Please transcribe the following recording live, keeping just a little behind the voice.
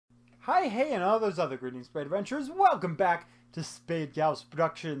Hi, hey, and all those other greetings, Spade Adventures. Welcome back to Spade Gals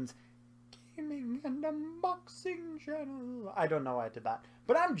Productions Gaming and Unboxing Channel. I don't know why I did that.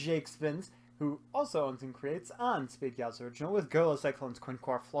 But I'm Jake Spins, who also owns and creates on Spade Gals Original with Gorilla Cyclones,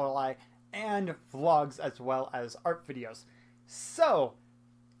 Quincore, Florali, and vlogs as well as art videos. So,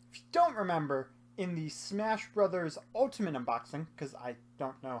 if you don't remember, in the Smash Brothers Ultimate unboxing, because I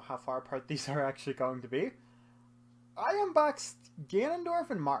don't know how far apart these are actually going to be, I unboxed Ganondorf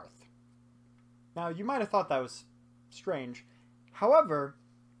and Marth. Now, you might have thought that was strange. However,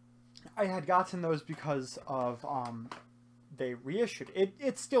 I had gotten those because of, they reissued.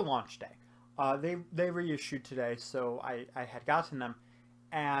 It's still launch day. They reissued today, so I had gotten them.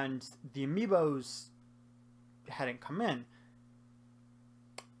 And the Amiibos hadn't come in.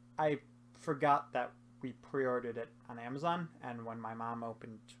 I forgot that we pre-ordered it on Amazon, and when my mom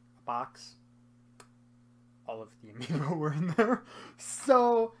opened a box, all of the Amiibo were in there.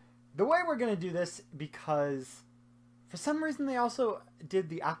 So, the way we're going to do this, because for some reason they also did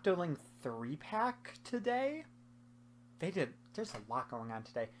the Octoling 3-pack today. There's a lot going on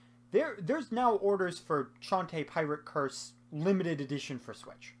today. There's now orders for Shantae Pirate Curse limited edition for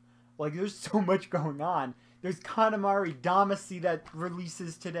Switch. Like, there's so much going on. There's Katamari Damacy that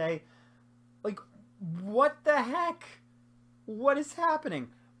releases today. Like, what the heck? What is happening?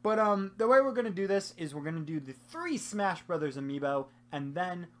 But, the way we're going to do this is we're going to do the 3 Smash Brothers Amiibo, and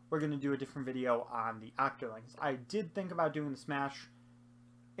then we're going to do a different video on the Octolings. I did think about doing the Smash,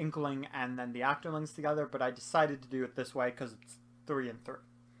 Inkling, and then the Octolings together, but I decided to do it this way because it's 3 and 3.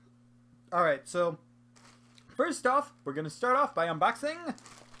 Alright, so, first off, we're going to start off by unboxing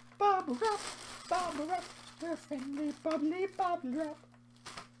Bubble Wrap, we're friendly, bubbly Bubble Wrap.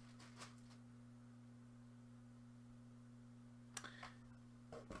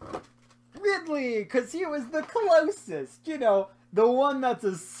 Ridley, because he was the closest, you know, the one that's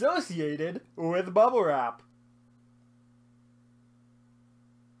associated with bubble wrap.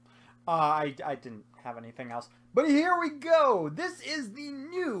 I didn't have anything else. But here we go! This is the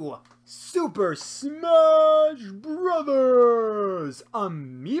new Super Smash Brothers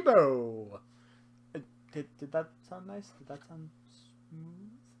Amiibo! Did that sound nice? Did that sound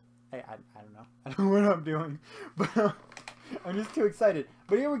smooth? I don't know. I don't know what I'm doing. But I'm just too excited.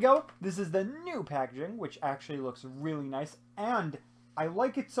 But here we go. This is the new packaging, which actually looks really nice. And I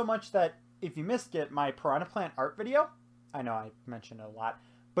like it so much that if you missed it, my Piranha Plant art video, I know I mentioned it a lot,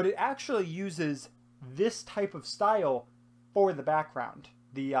 but it actually uses this type of style for the background.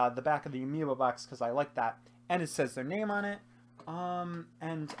 The back of the Amiibo box, because I like that. And it says their name on it.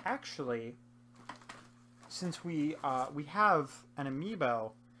 And actually, since we have an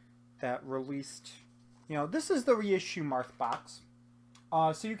Amiibo that released, you know, this is the reissue Marth box.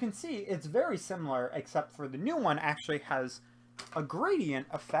 So you can see it's very similar, except for the new one actually has a gradient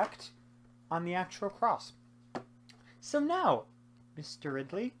effect on the actual cross. So now, Mr.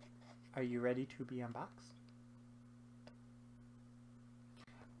 Ridley, are you ready to be unboxed?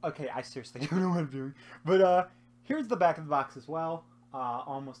 Okay, I seriously don't know what I'm doing. But here's the back of the box as well.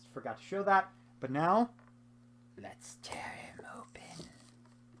 Almost forgot to show that. But now, let's tear him open.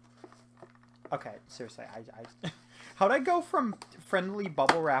 Okay, seriously, how'd I go from friendly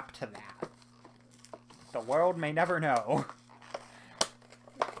bubble wrap to that? The world may never know.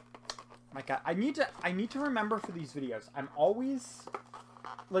 My God, I need to remember for these videos. I'm always,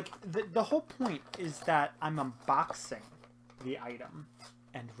 like, the whole point is that I'm unboxing the item,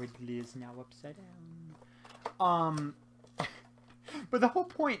 and Ridley is now upside down. But the whole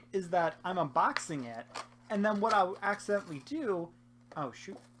point is that I'm unboxing it, and then what I'll accidentally do, oh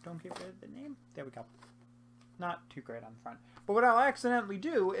shoot, don't get rid of the name. There we go. Not too great on the front. But what I'll accidentally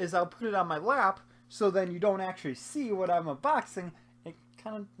do is I'll put it on my lap, so then you don't actually see what I'm unboxing. It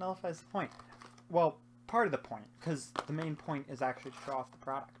kind of nullifies the point. Well, part of the point, because the main point is actually to show off the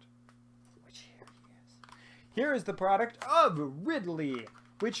product. Which here he is. Here is the product of Ridley,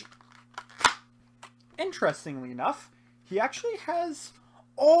 which, interestingly enough, he actually has,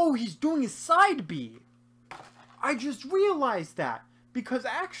 oh, he's doing his side B. I just realized that. Because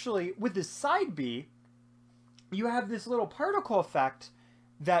actually, with this side B, you have this little particle effect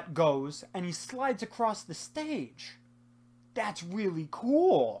that goes, and he slides across the stage. That's really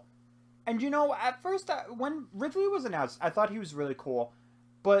cool. And you know, at first, when Ridley was announced, I thought he was really cool.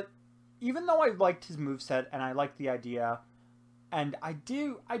 But even though I liked his moveset, and I liked the idea, and I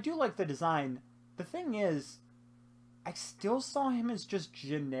do like the design, the thing is, I still saw him as just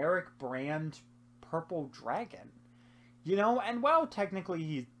generic brand Purple Dragon. You know, and while technically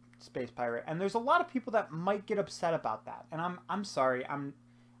he's Space Pirate, and there's a lot of people that might get upset about that, and I'm sorry,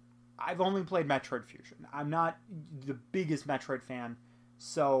 I've only played Metroid Fusion. I'm not the biggest Metroid fan,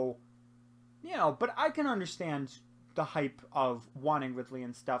 so you know, but I can understand the hype of wanting Ridley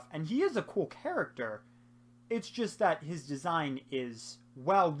and stuff, and he is a cool character. It's just that his design is,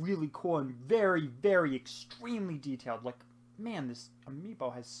 well, really cool and very, very extremely detailed. Like, man, this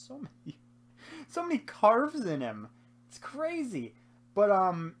Amiibo has so many carves in him. It's crazy. But,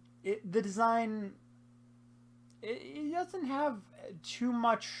 the design, it doesn't have too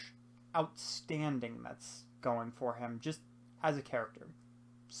much outstanding that's going for him, just as a character.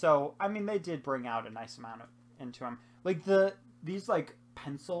 So, I mean, they did bring out a nice amount of into him. Like, these, like,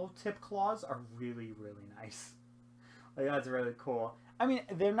 pencil tip claws are really, really nice. Like, that's really cool. I mean,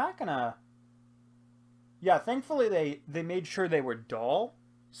 they're not gonna... Yeah, thankfully they made sure they were dull,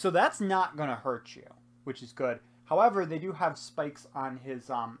 so that's not gonna hurt you, which is good. However, they do have spikes on his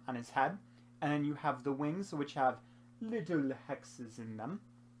head, and then you have the wings, which have little hexes in them.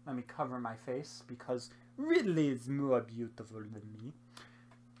 Let me cover my face, because Ridley is more beautiful than me.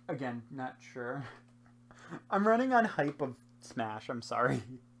 Again, not sure. I'm running on hype of Smash, I'm sorry.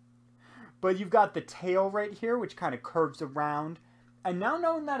 But you've got the tail right here, which kind of curves around. And now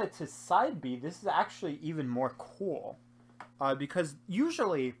knowing that it's his side B, this is actually even more cool. Because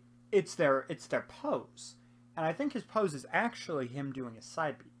usually it's their pose. And I think his pose is actually him doing a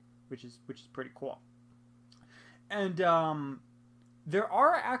side B, which is pretty cool. And there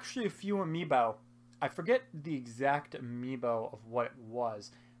are actually a few Amiibo. I forget the exact Amiibo of what it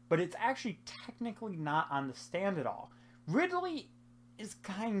was, but it's actually technically not on the stand at all. Ridley is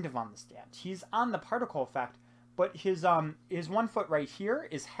kind of on the stand. He's on the particle effect, but his 1 foot right here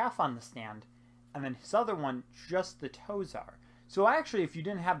is half on the stand, and then his other one, just the toes are. So actually, if you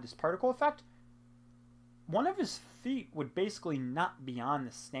didn't have this particle effect, one of his feet would basically not be on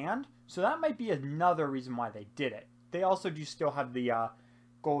the stand, so that might be another reason why they did it. They also do still have the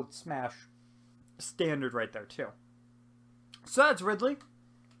Gold Smash standard right there, too. So that's Ridley.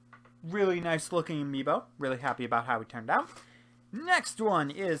 Really nice looking Amiibo. Really happy about how he turned out. Next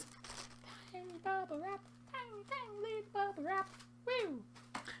one is Tiny Bubble Wrap. Tiny Bubble Wrap. Woo!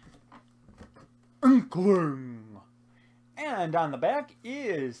 Inkling. And on the back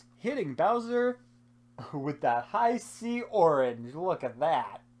is hitting Bowser with that high C orange. Look at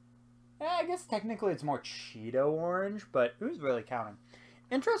that. I guess technically it's more Cheeto orange, but who's really counting?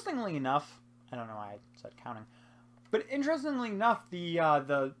 Interestingly enough, I don't know why I said counting, but interestingly enough,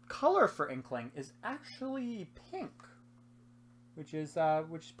 the color for Inkling is actually pink, which is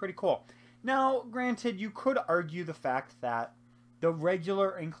pretty cool. Now, granted, you could argue the fact that the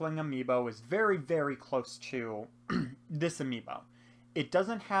regular Inkling Amiibo is very, very close to this Amiibo. It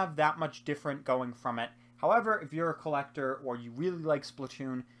doesn't have that much different going from it. However, if you're a collector or you really like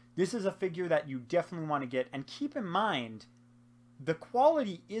Splatoon, this is a figure that you definitely want to get. And keep in mind, the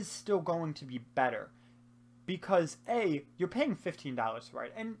quality is still going to be better. Because, A, you're paying $15 for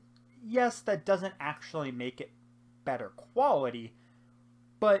it. And yes, that doesn't actually make it better quality.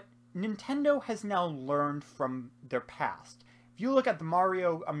 But Nintendo has now learned from their past. If you look at the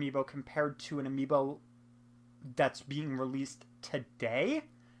Mario Amiibo compared to an Amiibo that's being released today,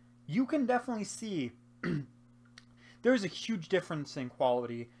 you can definitely see there's a huge difference in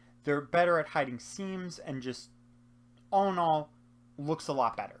quality. They're better at hiding seams and just, all in all, looks a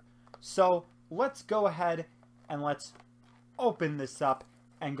lot better. So let's go ahead and let's open this up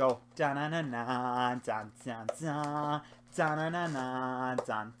and go da-na-na-na, da-da-da, da-na-na-na,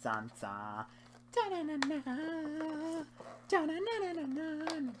 da-da-da, da-na-na-na, da-na-na-na-na,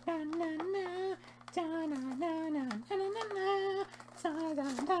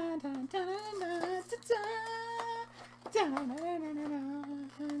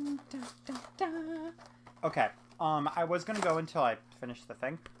 okay, I was gonna go until I finished the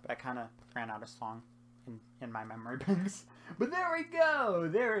thing, but I kind of ran out of song in my memory banks. But there we go!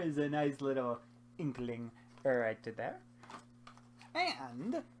 There is a nice little Inkling right to there.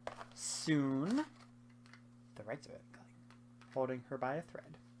 And soon, the right side, holding her by a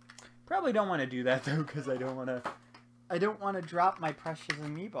thread. Probably don't want to do that though, because I don't want to drop my precious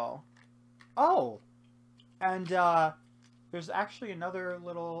Amiibo. Oh, and there's actually another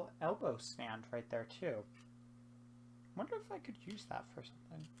little elbow stand right there too. Wonder if I could use that for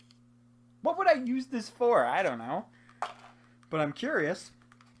something. What would I use this for? I don't know, but I'm curious.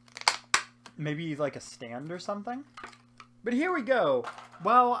 Maybe like a stand or something. But here we go.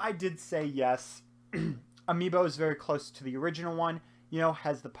 Well, I did say yes. Amiibo is very close to the original one. You know,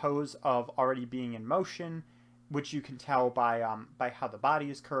 has the pose of already being in motion, which you can tell by how the body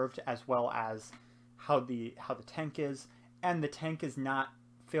is curved, as well as how the tank is, and the tank is not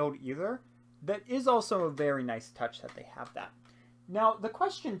filled either. That is also a very nice touch that they have that. Now, the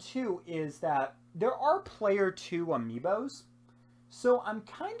question too is that there are Player 2 Amiibos, So I'm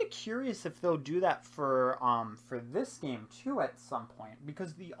kind of curious if they'll do that for this game too at some point,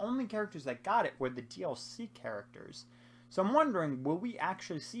 because the only characters that got it were the DLC characters. So I'm wondering, will we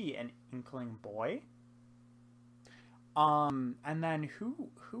actually see an Inkling boy? And then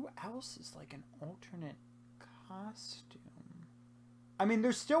who else is like an alternate costume? I mean,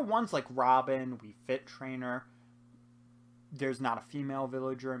 there's still ones like Robin, Wii Fit Trainer. There's not a female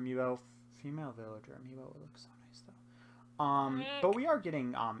villager amiibo. Female villager amiibo would look so nice though. But we are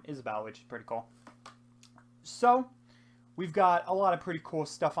getting Isabelle, which is pretty cool. So we've got a lot of pretty cool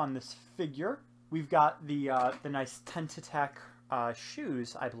stuff on this figure. We've got the nice Tentatek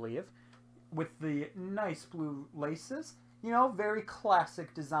shoes, I believe, with the nice blue laces. You know, very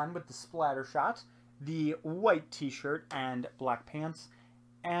classic design with the splatter shot. The white t-shirt and black pants.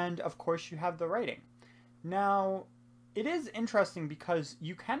 And, of course, you have the writing. Now, it is interesting because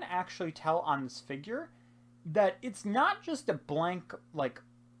you can actually tell on this figure that it's not just a blank, like,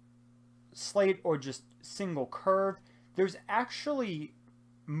 slate or just single curve. There's actually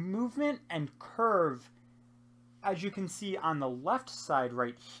movement and curve. As you can see on the left side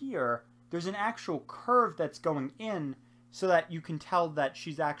right here, there's an actual curve that's going in so that you can tell that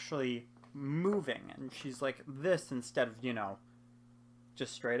she's actually moving, and she's like this instead of, you know,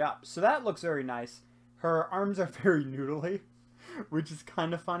 just straight up. So that looks very nice. Her arms are very noodly, which is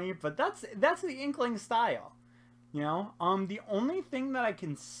kind of funny, but that's the Inkling style, you know. The only thing that I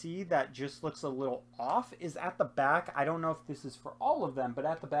can see that just looks a little off is at the back. I don't know if this is for all of them, but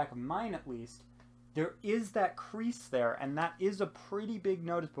at the back of mine at least, there is that crease there, and that is a pretty big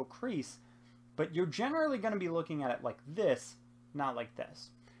noticeable crease, but you're generally going to be looking at it like this, not like this.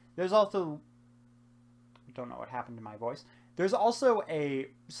 There's also, I don't know what happened to my voice. There's also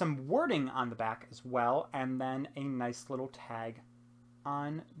some wording on the back as well, and then a nice little tag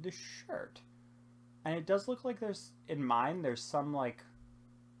on the shirt. And it does look like there's, in mine, there's some like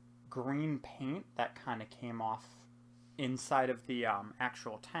green paint that kind of came off inside of the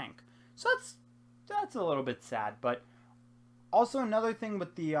actual tank. So that's a little bit sad. But also another thing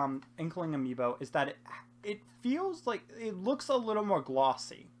with the Inkling amiibo is that it feels like it looks a little more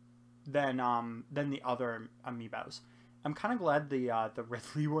glossy than the other amiibos. I'm kind of glad the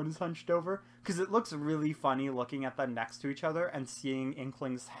Ridley one is hunched over, because it looks really funny looking at them next to each other and seeing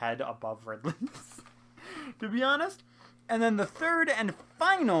Inkling's head above Ridley's, to be honest. And then the third and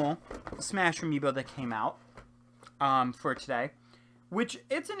final Smash amiibo that came out for today, which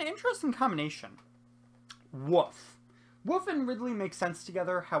it's an interesting combination. Woof. Woof and Ridley make sense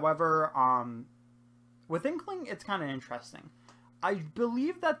together, however, with Inkling, it's kind of interesting. I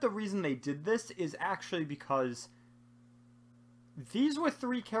believe that the reason they did this is actually because these were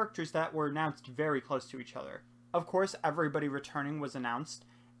three characters that were announced very close to each other. Of course, everybody returning was announced,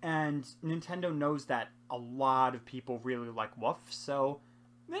 and Nintendo knows that a lot of people really like Woof, so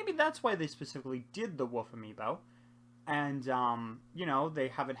maybe that's why they specifically did the Woof amiibo. And, you know, they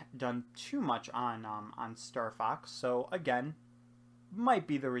haven't done too much on Star Fox, so again, might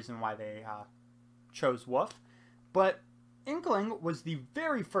be the reason why they chose Woof. But Inkling was the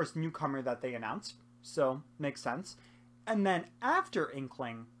very first newcomer that they announced, so makes sense. And then after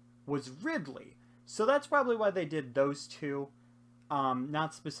Inkling was Ridley. So that's probably why they did those two,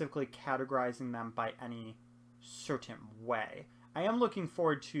 not specifically categorizing them by any certain way. I am looking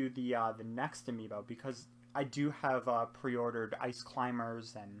forward to the next amiibo, because I do have pre-ordered Ice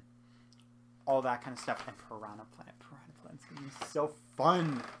Climbers and all that kind of stuff. And Piranha Plant. Piranha Plant's going to be so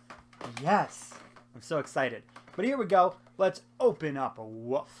fun. Yes. I'm so excited. But here we go. Let's open up a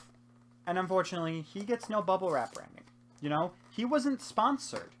Woof. And unfortunately, he gets no bubble wrap branding. You know, he wasn't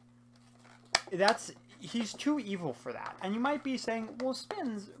sponsored. He's too evil for that. And you might be saying, well,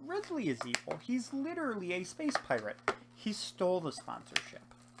 Spins, Ridley is evil. He's literally a space pirate. He stole the sponsorship.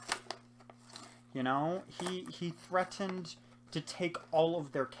 You know, he threatened to take all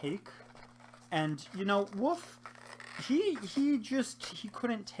of their cake. And, you know, Woof, he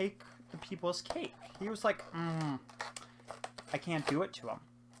couldn't take the people's cake. He was like, I can't do it to him.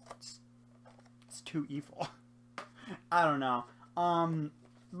 It's too evil. I don't know.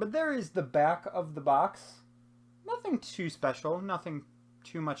 But there is the back of the box. Nothing too special. Nothing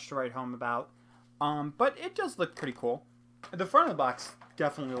too much to write home about. But it does look pretty cool. The front of the box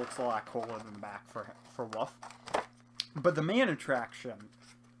definitely looks a lot cooler than the back for Woof. But the main attraction...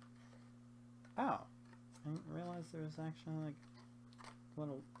 Oh. I didn't realize there was actually like a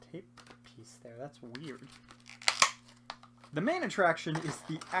little tape piece there. That's weird. The main attraction is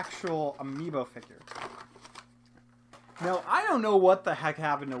the actual Amiibo figure. Now, I don't know what the heck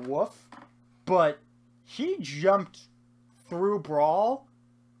happened to Woof, but he jumped through Brawl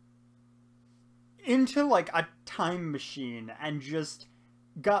into like a time machine and just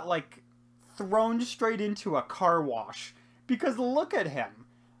got like thrown straight into a car wash. Because look at him.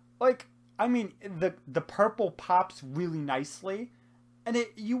 Like, I mean, the purple pops really nicely, and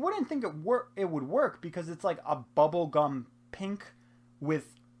you wouldn't think it would work because it's like a bubblegum pink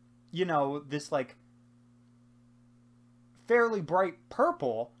with, you know, this like fairly bright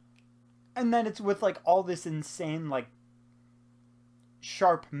purple, and then it's with like all this insane like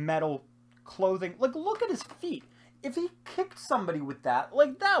sharp metal clothing. Like, look at his feet. If he kicked somebody with that,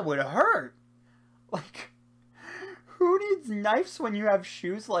 like, that would hurt. Like, who needs knives when you have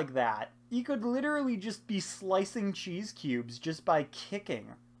shoes like that? You could literally just be slicing cheese cubes just by kicking.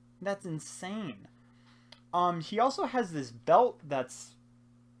 That's insane. He also has this belt that's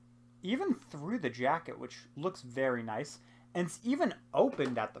even through the jacket, which looks very nice. And it's even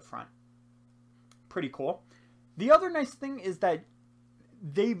opened at the front. Pretty cool. The other nice thing is that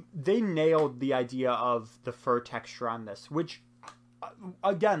they nailed the idea of the fur texture on this, which,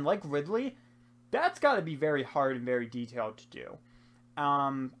 again, like Ridley, that's got to be very hard and very detailed to do.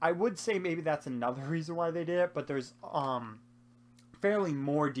 I would say maybe that's another reason why they did it, but there's fairly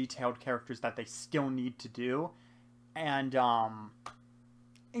more detailed characters that they still need to do, and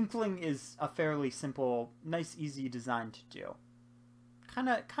Inkling is a fairly simple, nice, easy design to do. Kind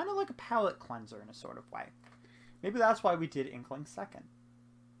of like a palette cleanser in a sort of way. Maybe that's why we did Inkling second.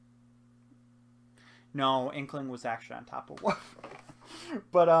 No, Inkling was actually on top of Wolf.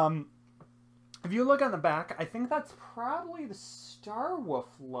 But if you look on the back, I think that's probably the Star Wolf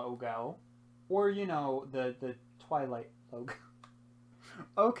logo, or, you know, the Twilight logo.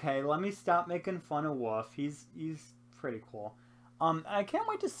 Okay, let me stop making fun of Wolf. He's pretty cool. I can't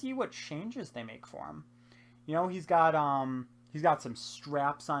wait to see what changes they make for him. You know, he's got some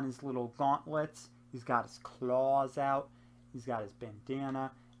straps on his little gauntlets. He's got his claws out. He's got his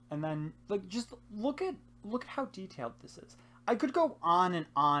bandana. And then, like, just look at how detailed this is. I could go on and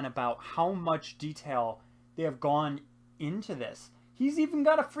on about how much detail they have gone into this. He's even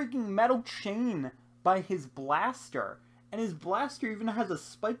got a freaking metal chain by his blaster. And his blaster even has a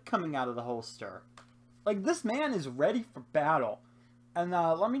spike coming out of the holster. Like, this man is ready for battle. And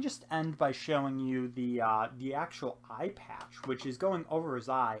let me just end by showing you the actual eye patch, which is going over his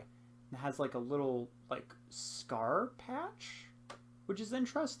eye. It has like a little like scar patch, which is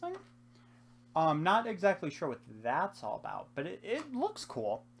interesting. Not exactly sure what that's all about, but it looks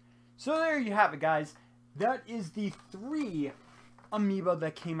cool. So there you have it, guys. That is the 3 Amiibo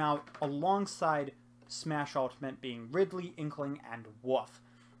that came out alongside Smash Ultimate, being Ridley, Inkling, and Wolf.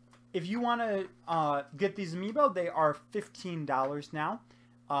 If you want to get these Amiibo, they are $15 now.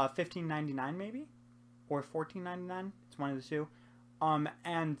 $15.99 maybe? Or $14.99? It's one of the two.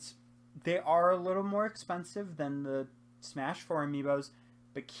 And they are a little more expensive than the Smash 4 Amiibos.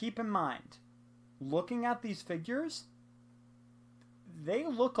 But keep in mind, looking at these figures, they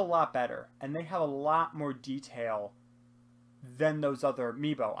look a lot better. And they have a lot more detail than those other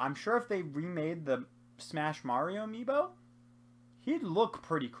Amiibo. I'm sure if they remade the Smash Mario Amiibo, he'd look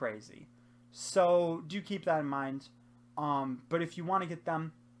pretty crazy. So do keep that in mind. But if you want to get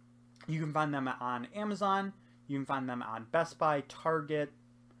them, you can find them on Amazon. You can find them on Best Buy, Target.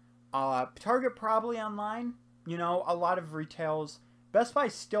 Target probably online. You know, a lot of retails. Best Buy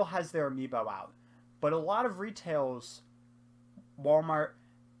still has their Amiibo out. But a lot of retails, Walmart,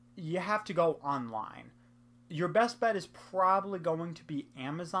 you have to go online. Your best bet is probably going to be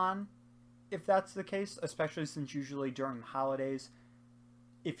Amazon, if that's the case, especially since usually during the holidays,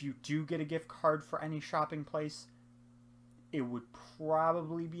 if you do get a gift card for any shopping place, it would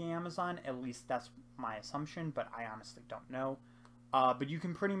probably be Amazon. At least that's my assumption, but I honestly don't know. But you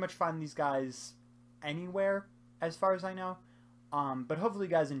can pretty much find these guys anywhere, as far as I know. But hopefully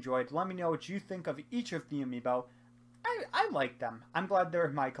you guys enjoyed. Let me know what you think of each of the Amiibo. I like them. I'm glad they're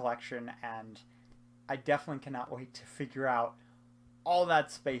in my collection, and I definitely cannot wait to figure out all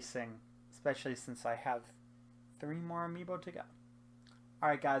that spacing, especially since I have 3 more Amiibo to go.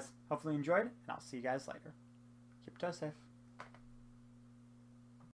 Alright guys, hopefully you enjoyed, and I'll see you guys later. Keep it safe.